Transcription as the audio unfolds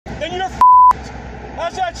then you're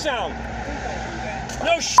How's that sound?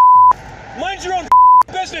 No Mind your own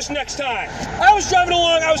business next time. I was driving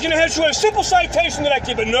along, I was gonna head to a simple citation that I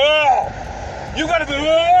give, but no! You gotta be...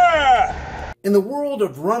 In the world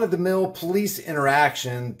of run-of-the-mill police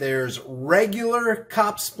interaction, there's regular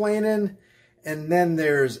cop-splaining, and then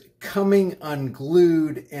there's coming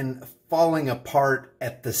unglued and falling apart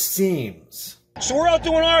at the seams. So we're out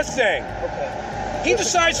doing our thing. Okay. He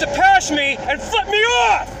decides to pass me and flip me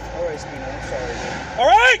off! Alright, Spina, I'm sorry, dude.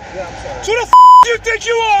 Alright? Yeah, I'm sorry. So the you think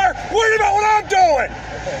you are worried about what I'm doing?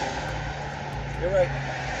 Okay. You're right.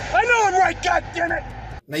 I know I'm right, goddammit!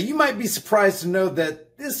 Now you might be surprised to know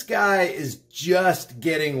that this guy is just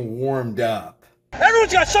getting warmed up.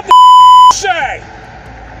 Everyone's got something to say!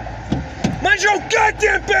 Mind your own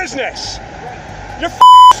goddamn business! You're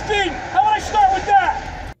speeding! How about I start with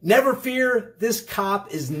that? Never fear, this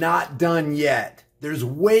cop is not done yet. There's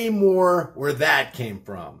way more where that came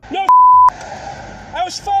from. No I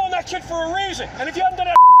was following that kid for a reason, and if you hadn't done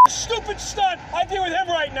that stupid stunt, I'd be with him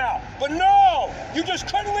right now. But no! You just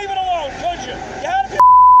couldn't leave it alone, could you? You had to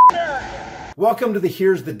be arrogant. Welcome to the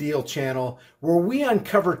Here's the Deal channel, where we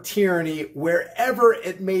uncover tyranny wherever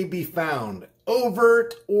it may be found,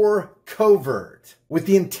 overt or covert, with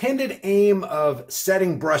the intended aim of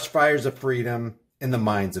setting brush fires of freedom in the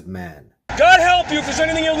minds of men. God help you if there's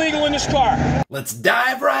anything illegal in this car. Let's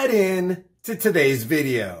dive right in to today's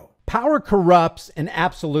video. Power corrupts, and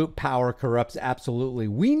absolute power corrupts absolutely.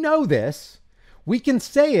 We know this. We can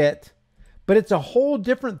say it, but it's a whole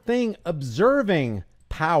different thing observing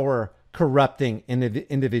power corrupting an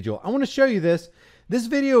individual. I want to show you this. This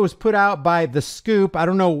video was put out by The Scoop. I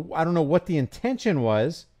don't know what the intention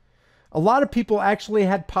was. A lot of people actually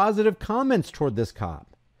had positive comments toward this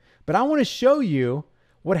cop. But I want to show you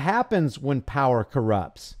what happens when power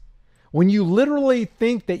corrupts. When you literally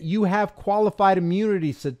think that you have qualified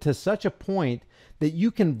immunity to such a point that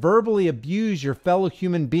you can verbally abuse your fellow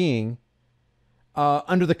human being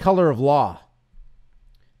under the color of law.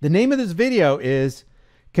 The name of this video is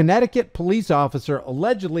Connecticut police officer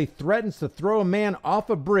allegedly threatens to throw a man off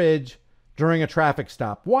a bridge during a traffic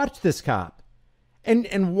stop. Watch this cop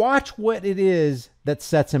and watch what it is that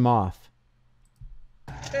sets him off.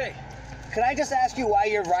 Hey. Can I just ask you why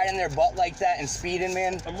you're riding their butt like that and speeding,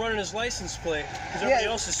 man? I'm running his license plate because everybody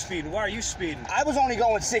else is speeding. Why are you speeding? I was only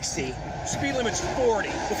going 60. Speed limit's 40.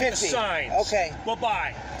 To 50. The signs. Okay.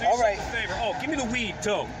 Bye-bye. Do All yourself right. a favor. Oh, give me the weed,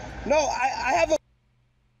 too. No, I have a...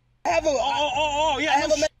 Yeah.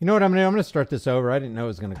 You know what I'm going to do? I'm going to start this over. I didn't know it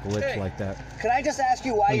was going to glitch like that. Can I just ask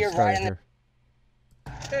you why you're riding their...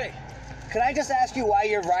 Hey. Can I just ask you why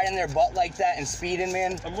you're riding their butt like that and speeding,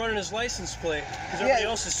 man? I'm running his license plate because everybody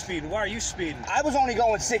else is speeding. Why are you speeding? I was only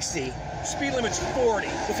going 60. Speed limit's 40.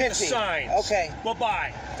 To 50. The signs. Okay.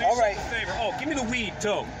 Bye-bye. Do All yourself right. a favor. Oh, give me the weed,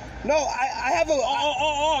 too. No, I have a...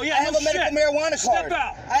 Yeah, I have a medical marijuana card. Step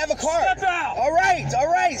out. I have a card. Step out. All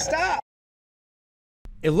right, stop.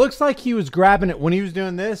 It looks like he was grabbing it when he was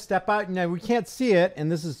doing this. Step out. Now, we can't see it, and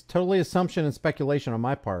this is totally assumption and speculation on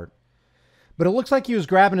my part. But it looks like he was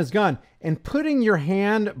grabbing his gun and putting your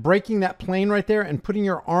hand, breaking that plane right there and putting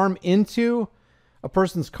your arm into a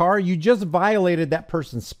person's car. You just violated that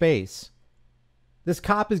person's space. This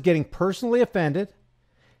cop is getting personally offended.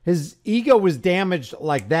 His ego was damaged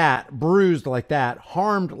like that, bruised like that,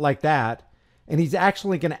 harmed like that. And he's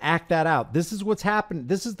actually going to act that out. This is what's happened.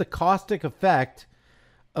 This is the caustic effect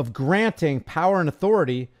of granting power and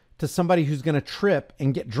authority to somebody who's going to trip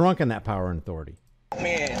and get drunk in that power and authority.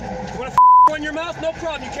 Man. You want to run your mouth? No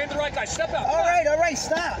problem. You came to the right guy. Step out. All right,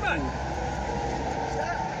 stop. Come on.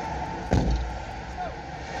 Stop.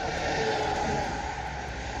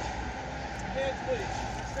 Hands,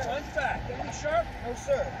 please. Front back. Anything sharp? No,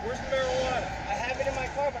 sir. Where's the marijuana? I have it in my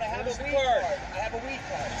car, but I have Where's a the weed card? card. I have a weed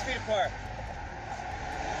card. 6 feet apart.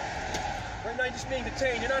 Right now you're just being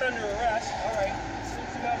detained. You're not under arrest. All right.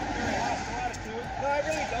 Seems you have a very hostile attitude. No, I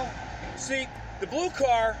really don't. See, the blue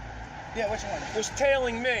car Yeah, which one? was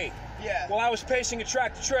tailing me. Yeah. While I was pacing a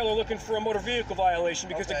tractor trailer looking for a motor vehicle violation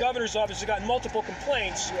because the governor's office has gotten multiple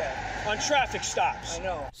complaints on traffic stops. I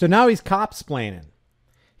know. So now he's cop-splaining.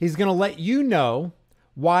 He's going to let you know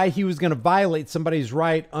why he was going to violate somebody's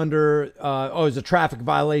right under, it's a traffic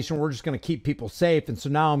violation. We're just going to keep people safe. And so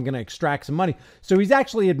now I'm going to extract some money. So he's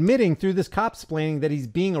actually admitting through this cop-splaining that he's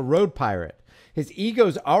being a road pirate. His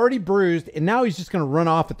ego's already bruised, and now he's just going to run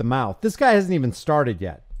off at the mouth. This guy hasn't even started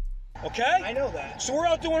yet. Okay? I know that. So we're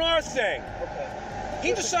out doing our thing. Okay.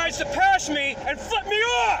 He decides to pass me and flip me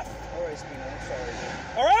off. All right, Spina, I'm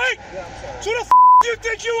sorry. All right? Yeah, I'm sorry. So who the you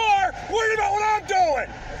think you are worried about what I'm doing?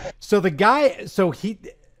 So the guy,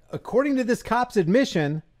 according to this cop's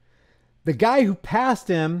admission, the guy who passed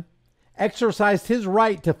him exercised his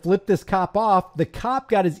right to flip this cop off. The cop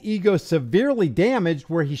got his ego severely damaged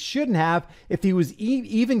where he shouldn't have. If he was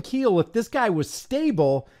even keel, if this guy was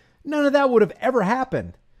stable, none of that would have ever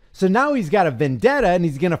happened. So now he's got a vendetta and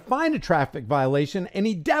he's going to find a traffic violation, and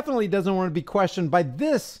he definitely doesn't want to be questioned by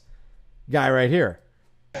this guy right here.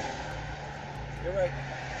 You're right.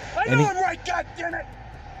 I know I'm right, goddammit!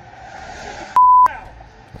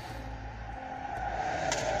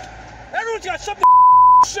 Everyone's got something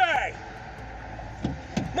to say!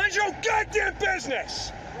 Mind your own goddamn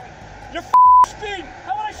business! You're speeding!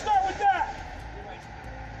 How about I start with that?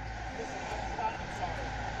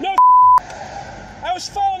 No, I was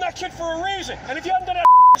following that kid for a reason, and if you hadn't done that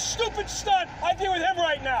stupid stunt, I'd be with him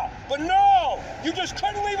right now. But no! You just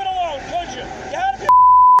couldn't leave it alone, could you? You had to be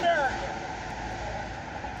arrogant.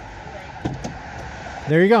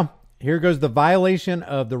 There you go. Here goes the violation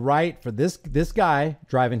of the right for this guy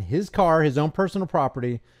driving his car, his own personal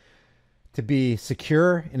property, to be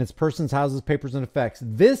secure in its person's houses, papers, and effects.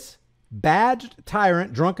 This badged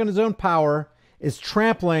tyrant, drunk on his own power, is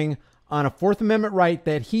trampling on a Fourth Amendment right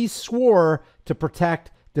that he swore to protect,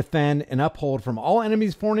 defend, and uphold from all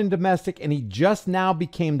enemies, foreign and domestic, and he just now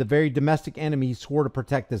became the very domestic enemy he swore to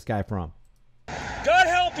protect this guy from. God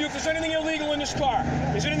help you if there's anything illegal in this car.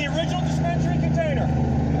 Is it in the original dispensary container?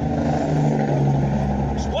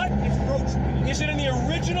 What? It's roach. Is it in the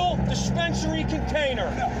original dispensary container?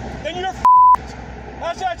 No. Then you're f***ed.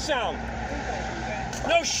 How's that sound?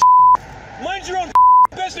 No sh**. Mind your own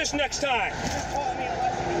business next time.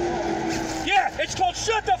 Yeah, it's called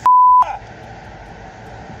shut the f*** up.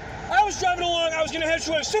 I was driving along, I was going to head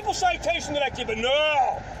to a simple citation that I give, but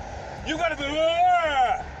no. You got to be...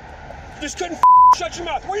 Just couldn't shut your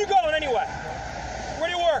mouth. Where are you going anyway? Where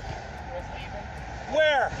do you work?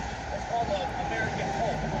 Where? It's called American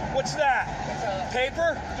Pulp. What's that? It's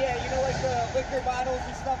paper? Yeah, you know, like the liquor bottles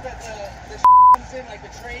and stuff that the comes in, like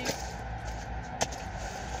the trays.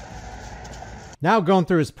 Now going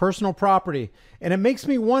through his personal property. And it makes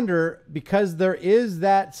me wonder, because there is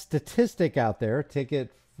that statistic out there, take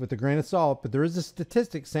it with a grain of salt, but there is a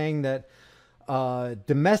statistic saying that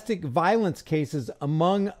domestic violence cases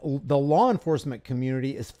among the law enforcement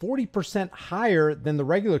community is 40% higher than the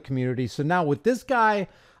regular community. So now with this guy,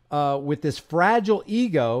 with this fragile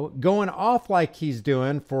ego going off like he's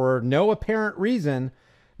doing for no apparent reason,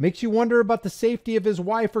 makes you wonder about the safety of his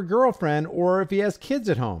wife or girlfriend, or if he has kids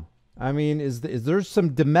at home. I mean, is there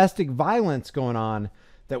some domestic violence going on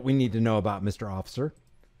that we need to know about, Mr. Officer?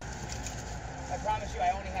 I promise you, I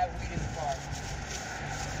only have weed in the car.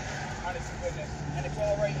 Honest to goodness. And it's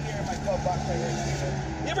all right here in my glove box right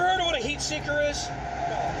here. You ever heard of what a heat seeker is?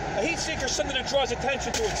 No. A heat seeker is something that draws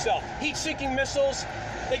attention to itself. Heat-seeking missiles,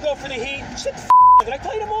 they go for the heat. Shut the f*** up. Did I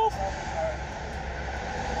tell you to move?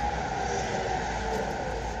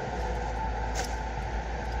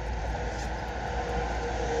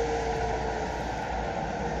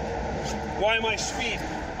 Why am I speeding?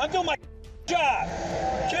 I'm doing my job.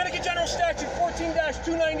 Connecticut General Statute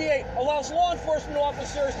 14-298 allows law enforcement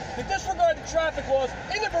officers to disregard the traffic laws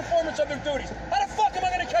in the performance of their duties. How the fuck am I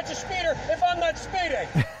going to catch a speeder if I'm not speeding?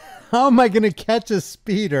 How am I going to catch a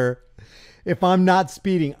speeder if I'm not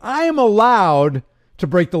speeding? I am allowed to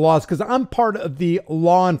break the laws because I'm part of the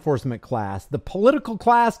law enforcement class. The political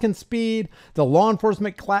class can speed, the law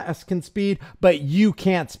enforcement class can speed, but you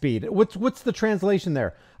can't speed. What's the translation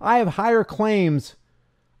there? I have higher claims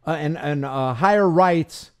and higher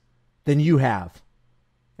rights than you have.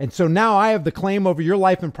 And so now I have the claim over your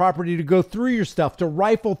life and property to go through your stuff, to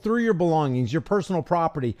rifle through your belongings, your personal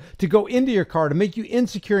property, to go into your car, to make you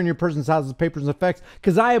insecure in your person's houses, papers, and effects,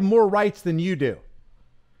 because I have more rights than you do.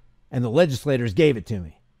 And the legislators gave it to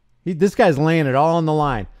me. This guy's laying it all on the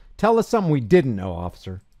line. Tell us something we didn't know,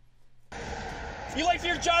 officer. You like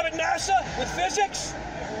your job at NASA with physics?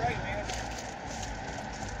 You're right, man.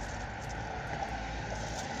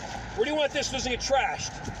 Where do you want this so it doesn't get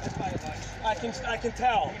trashed? That's my advice. I can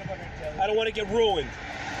tell. I don't want to get ruined.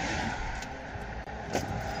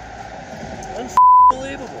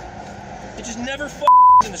 Unbelievable. It just never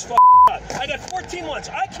in this out. I got 14 months.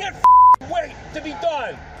 I can't wait to be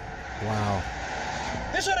done. Wow.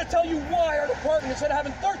 This ought to tell you why our department, instead of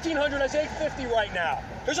having 1,300, has 850 right now.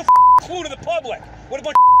 There's a clue to the public what a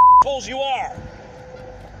bunch of holes you are.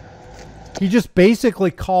 He just basically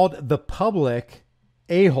called the public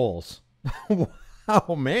a-holes.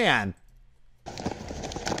 Wow, man.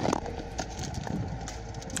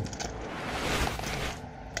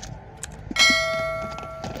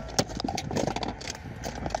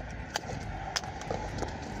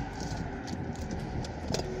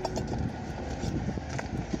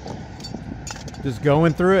 Just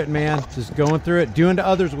going through it, man. Just going through it. Doing to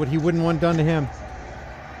others what he wouldn't want done to him.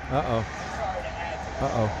 Uh-oh.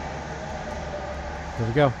 Uh-oh. Here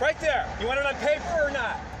we go. Right there. You want it on paper or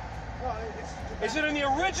not? Is it in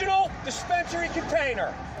the original dispensary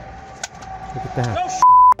container? Look at that. No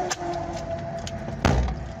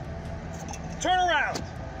Turn around.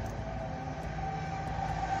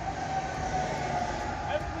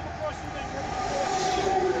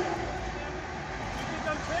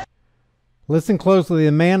 Listen closely.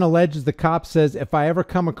 The man alleges the cop says, if I ever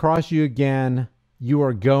come across you again, you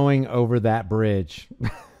are going over that bridge.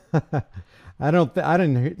 I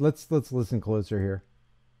didn't hear, let's listen closer here.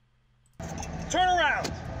 Turn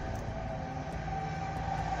around.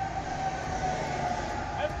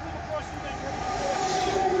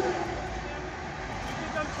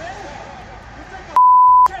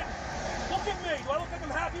 Look at me. Do I look like I'm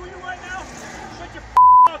happy with you right now? Shut your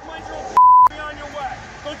mouth. Mind your own be on your way.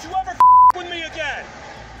 Don't you ever with me again.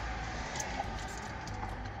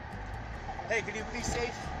 Hey, can you be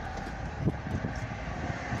safe?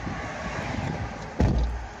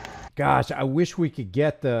 Gosh, I wish we could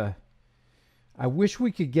get this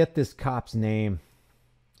cop's name.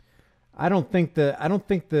 I don't think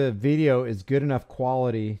the video is good enough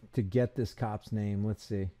quality to get this cop's name. Let's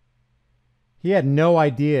see. He had no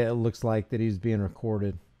idea, it looks like, that he was being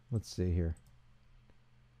recorded. Let's see here.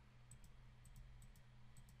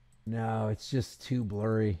 No, it's just too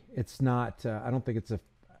blurry. It's not I don't even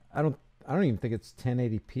think it's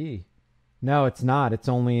 1080p. No, it's not. It's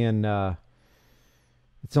only in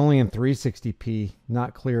 360p.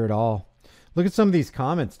 Not clear at all. Look at some of these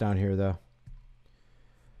comments down here though.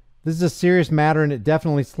 This is a serious matter and it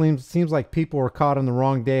definitely seems like people were caught on the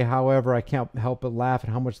wrong day. However, I can't help but laugh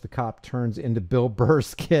at how much the cop turns into Bill Burr's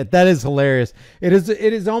skit. That is hilarious. It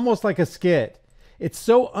is almost like a skit. It's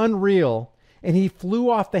so unreal. And he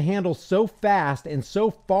flew off the handle so fast and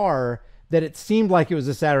so far that it seemed like it was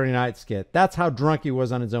a Saturday Night skit. That's how drunk he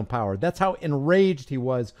was on his own power. That's how enraged he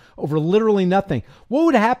was over literally nothing. What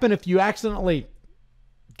would happen if you accidentally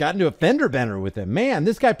got into a fender bender with him? Man,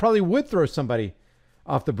 this guy probably would throw somebody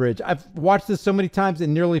off the bridge. I've watched this so many times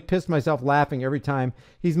and nearly pissed myself laughing every time.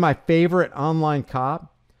 He's my favorite online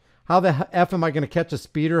cop. How the F am I going to catch a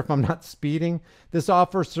speeder if I'm not speeding? This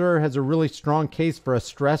officer has a really strong case for a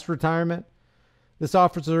stress retirement. This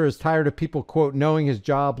officer is tired of people, quote, knowing his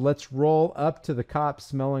job. Let's roll up to the cop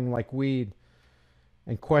smelling like weed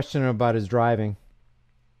and question him about his driving.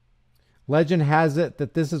 Legend has it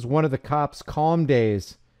that this is one of the cop's calm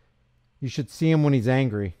days. You should see him when he's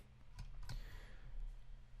angry.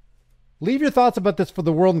 Leave your thoughts about this for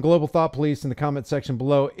the World and Global Thought Police in the comment section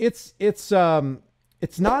below. It's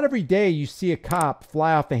not every day you see a cop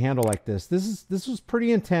fly off the handle like this. This was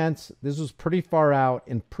pretty intense. This was pretty far out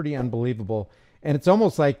and pretty unbelievable. And it's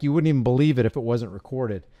almost like you wouldn't even believe it if it wasn't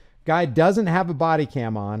recorded. Guy doesn't have a body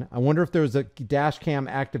cam on. I wonder if there was a dash cam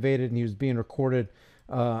activated and he was being recorded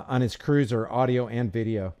on his cruiser, audio and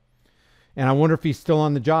video. And I wonder if he's still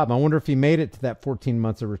on the job. I wonder if he made it to that 14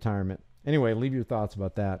 months of retirement. Anyway, leave your thoughts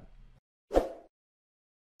about that.